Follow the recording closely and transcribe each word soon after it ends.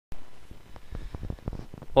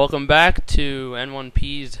Welcome back to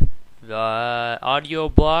N1P's audio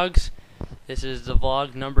blogs. This is the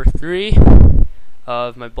vlog number 3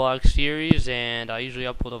 of my blog series, and I usually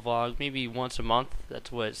upload a vlog maybe once a month.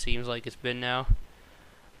 That's what it seems like it's been now.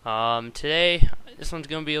 Today, this one's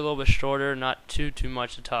going to be a little bit shorter, not too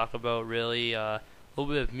much to talk about really. A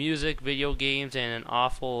little bit of music, video games, and an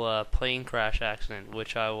awful plane crash accident,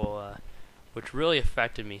 which really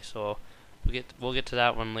affected me. So we'll get to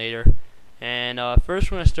that one later. And first,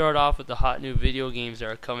 we're going to start off with the hot new video games that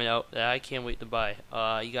are coming out that I can't wait to buy.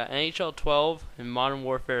 You got NHL 12 and Modern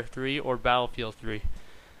Warfare 3 or Battlefield 3.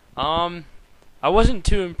 I wasn't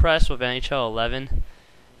too impressed with NHL 11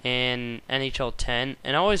 and NHL 10,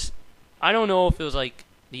 and I don't know if it was like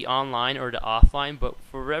the online or the offline, but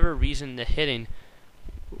for whatever reason, the hitting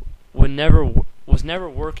was never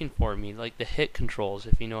working for me, like the hit controls,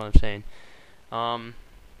 if you know what I'm saying.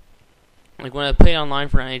 Like when I played online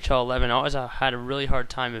for NHL 11, I always had a really hard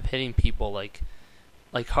time of hitting people like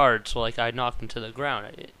hard. So like I knocked them to the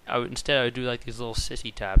ground. Instead I would do like these little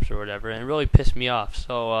sissy taps or whatever, and it really pissed me off.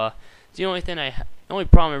 So it's the only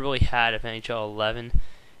problem I really had of NHL 11.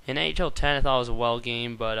 In NHL 10, I thought it was a well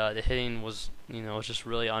game, but the hitting was was just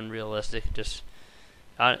really unrealistic. It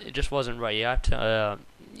just wasn't right. You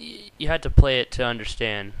had to play it to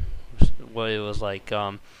understand what it was like.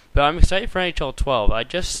 But I'm excited for NHL 12. I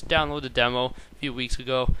just downloaded the demo a few weeks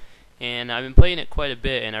ago, and I've been playing it quite a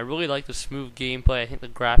bit, and I really like the smooth gameplay. I think the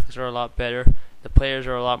graphics are a lot better. The players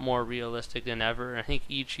are a lot more realistic than ever, and I think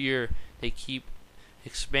each year they keep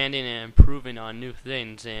expanding and improving on new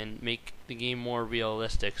things and make the game more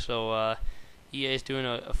realistic. So EA is doing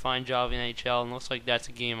a fine job in NHL, and looks like that's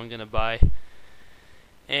a game I'm going to buy.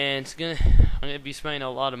 And I'm going to be spending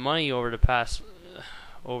a lot of money over the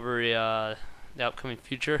upcoming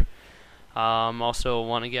future. Also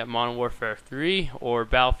want to get Modern Warfare 3 or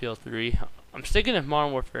Battlefield 3. I'm sticking with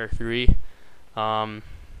Modern Warfare 3.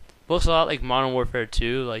 Looks a lot like Modern Warfare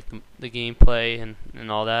 2, like the gameplay and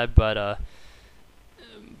all that, but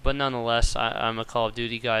nonetheless, I'm a Call of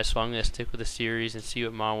Duty guy, so I'm going to stick with the series and see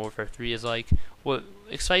what Modern Warfare 3 is like. What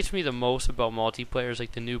excites me the most about multiplayer is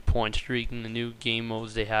like the new point streak and the new game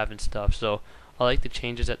modes they have and stuff, so I like the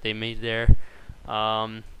changes that they made there.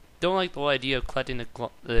 Don't like the whole idea of collecting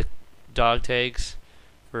the dog tags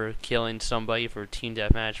for killing somebody for team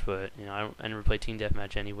deathmatch, but I never play team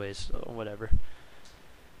deathmatch anyways, so whatever.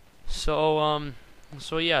 So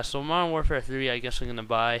Modern Warfare 3 I guess I'm gonna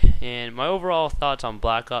buy. And my overall thoughts on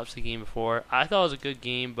Black Ops, the game before, I thought it was a good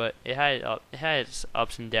game, but it had its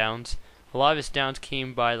ups and downs. A lot of its downs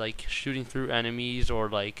came by like shooting through enemies or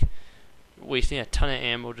like wasting a ton of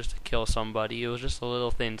ammo just to kill somebody. It was just the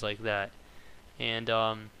little things like that. And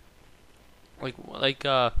I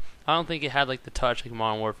don't think it had like the touch like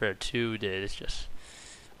Modern Warfare 2 did. It's just,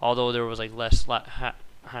 although there was like less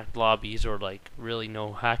hacked lobbies or like really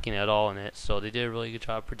no hacking at all in it, so they did a really good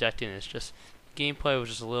job protecting it. It's just gameplay was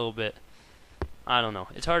just a little bit, I don't know.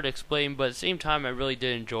 It's hard to explain, but at the same time I really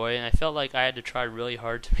did enjoy it, and I felt like I had to try really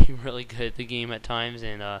hard to be really good at the game at times.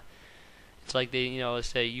 And it's like they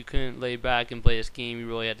say you couldn't lay back and play this game. You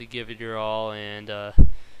really had to give it your all. And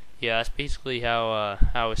yeah, that's basically how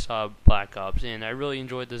I saw Black Ops, and I really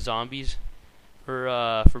enjoyed the zombies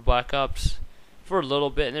for Black Ops for a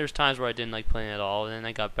little bit. And there's times where I didn't like playing at all, and then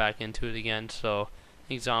I got back into it again. So I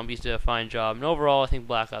think zombies did a fine job, and overall I think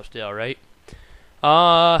Black Ops did alright.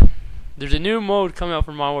 There's a new mode coming out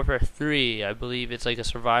for Modern Warfare 3. I believe it's like a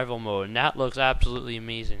survival mode, and that looks absolutely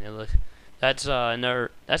amazing. That's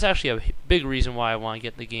actually a big reason why I want to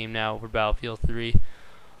get the game now for Battlefield 3.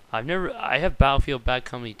 I have Battlefield Bad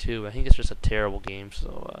Company 2. I think it's just a terrible game,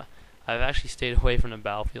 so I've actually stayed away from the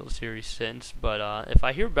Battlefield series since. But if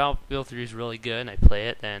I hear Battlefield 3 is really good and I play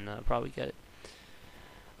it, then I'll probably get it.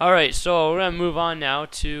 Alright, so we're going to move on now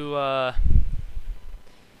to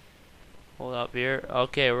hold up here.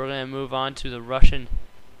 Okay, we're going to move on to the Russian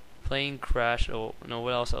plane crash. Oh, no,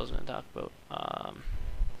 what else I was going to talk about?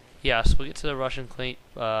 Yeah, so we'll get to the Russian plane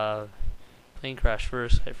crash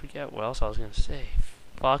first. I forget what else I was going to say.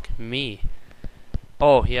 Fuck me.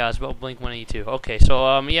 Oh, yeah, it's about Blink182. Okay,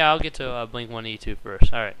 so, yeah, I'll get to Blink182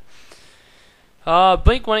 first. Alright.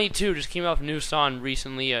 Blink182 just came out with a new song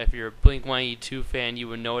recently. If you're a Blink182 fan, you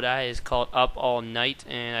would know that. It's called Up All Night,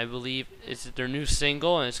 and I believe it's their new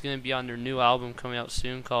single, and it's going to be on their new album coming out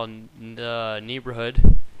soon called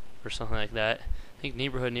Neighborhood, or something like that. I think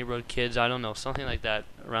Neighborhood Kids, I don't know, something like that,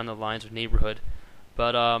 around the lines of Neighborhood.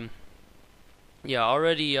 But, yeah,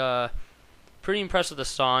 already, pretty impressed with the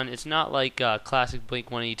song. It's not like classic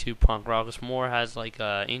Blink182 punk rock. It's more has like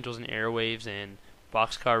Angels and Airwaves and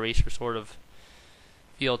Boxcar Racer sort of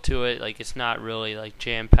feel to it. Like it's not really like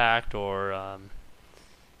jam packed or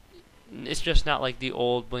it's just not like the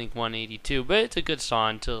old Blink182, but it's a good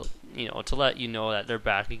song to to let you know that they're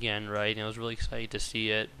back again, right? And it was really exciting to see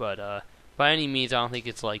it, but by any means, I don't think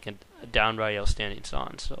it's like a downright outstanding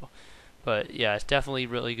song. So, but yeah, it's definitely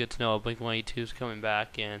really good to know Blink182 is coming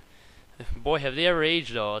back, and boy, have they ever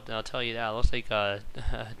aged though. I'll tell you that. It looks like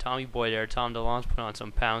Tommy Boy there, Tom DeLonge's put on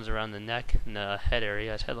some pounds around the neck and the head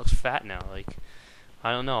area. His head looks fat now. Like,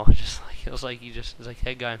 I don't know, just like it was like his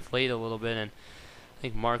head got inflated a little bit, and I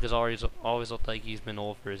think Mark has always looked like he's been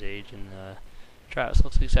old for his age, and Travis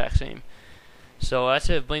looks the exact same. So that's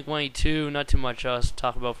it. Blink182. Not too much else to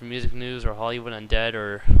talk about for music news or Hollywood Undead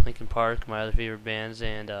or Linkin Park, my other favorite bands,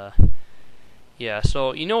 and yeah.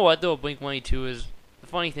 So you know what though, Blink182 is. The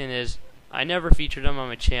funny thing is, I never featured them on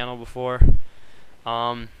my channel before.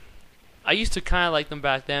 I used to kind of like them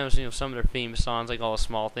back then. It was, some of their famous songs, like All the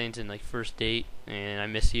Small Things and like First Date and I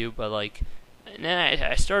Miss You. But like, and then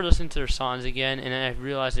I started listening to their songs again, and then I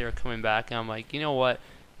realized they were coming back, and I'm like, you know what?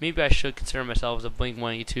 Maybe I should consider myself as a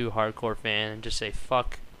Blink182 hardcore fan and just say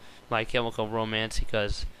fuck My Chemical Romance,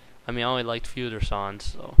 because I only liked a few of their songs,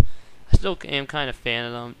 so I still am kind of a fan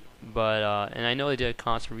of them. But and I know they did a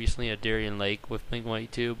concert recently at Darien Lake with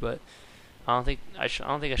Blink182, but I don't think I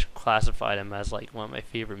should classify them as like one of my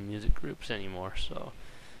favorite music groups anymore. So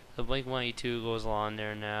the Blink182 goes along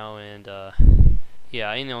there now, and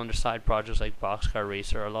yeah, under side projects like Boxcar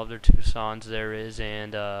Racer, I love their two songs There Is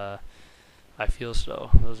and I Feel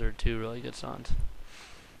So. Those are two really good songs.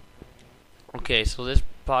 Okay, so this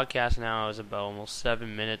podcast now is about almost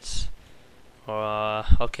 7 minutes.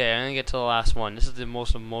 Okay, I'm gonna get to the last one. This is the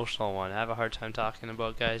most emotional one. I have a hard time talking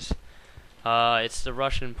about, guys. It's the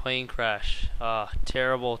Russian plane crash.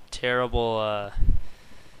 Terrible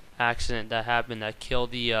accident that happened that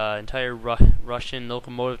killed the entire Russian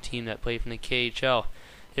locomotive team that played from the KHL.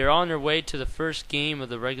 They were on their way to the first game of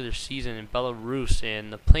the regular season in Belarus,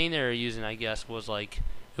 and the plane they were using, I guess, was like,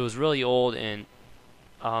 it was really old, and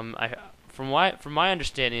from my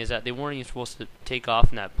understanding is that they weren't even supposed to take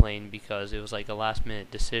off in that plane because it was like a last minute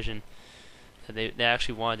decision. They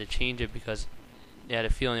actually wanted to change it because they had a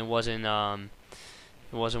feeling it wasn't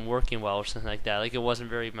working well or something like that. Like, it wasn't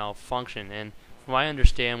very malfunctioned. And from what I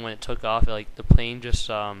understand, when it took off, like the plane just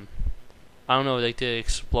I don't know, like, did it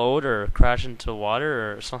explode or crash into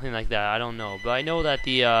water or something like that? I don't know, but I know that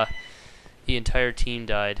the entire team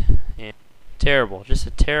died. And terrible, just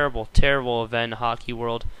a terrible event in the hockey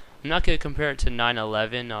world. I'm not going to compare it to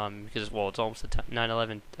 9/11 because, well, it's almost the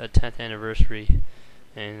 9/11 10th anniversary,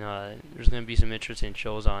 and there's going to be some interesting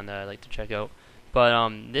shows on that I'd like to check out. But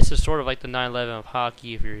this is sort of like the 9/11 of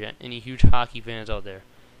hockey if you're any huge hockey fans out there.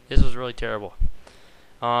 This was really terrible.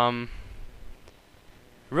 It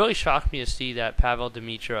really shocked me to see that Pavol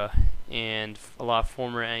Demitra and a lot of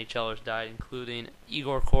former NHLers died, including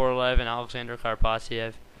Igor Korolev and Alexander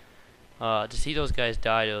Karpatsev. To see those guys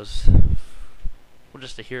die, it was, well,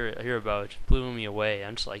 just to hear about it, just blew me away.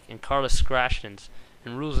 I'm just like, and Kārlis Skrastiņš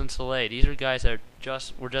and Ruslan Salei, these are guys that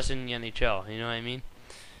were just in the NHL. You know what I mean?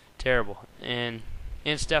 Terrible. And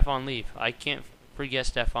Stefan Liv. I can't forget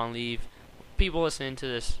Stefan Liv. People listening to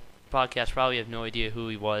this podcast probably have no idea who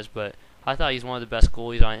he was, but I thought he's one of the best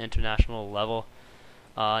goalies on an international level.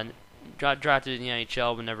 Drafted in the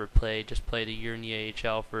NHL but never played. Just played a year in the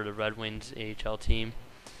AHL for the Red Wings AHL team.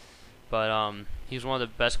 But he's one of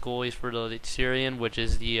the best goalies for the Syrian, which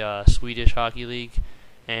is the Swedish Hockey League.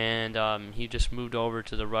 And he just moved over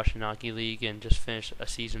to the Russian Hockey League and just finished a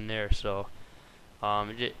season there. So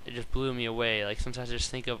it just blew me away. Like, sometimes I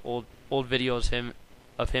just think of old videos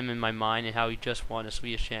of him in my mind and how he just won a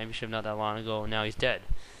Swedish championship not that long ago, and now he's dead.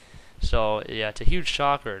 So yeah, it's a huge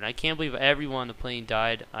shocker, and I can't believe everyone on the plane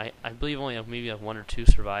died. I believe only maybe like one or two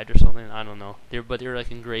survived or something. I don't know. They were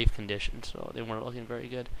like in grave condition, so they weren't looking very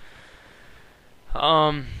good.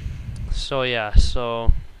 So yeah,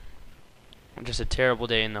 so just a terrible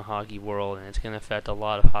day in the hockey world, and it's going to affect a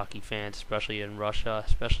lot of hockey fans, especially in Russia,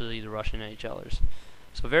 especially the Russian NHLers.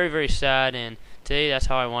 So very, very sad, and today that's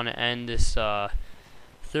how I want to end this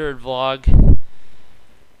third vlog.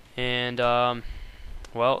 And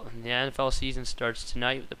well, the NFL season starts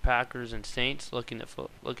tonight with the Packers and Saints. Looking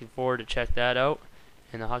forward to check that out.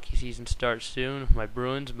 And the hockey season starts soon with my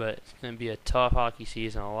Bruins, but it's going to be a tough hockey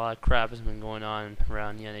season. A lot of crap has been going on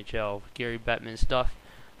around the NHL with Gary Bettman stuff.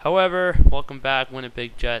 However, welcome back,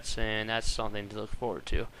 Winnipeg Jets, and that's something to look forward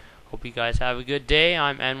to. Hope you guys have a good day.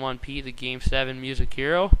 I'm N1P, the Game 7 Music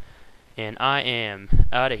Hero, and I am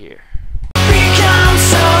out of here.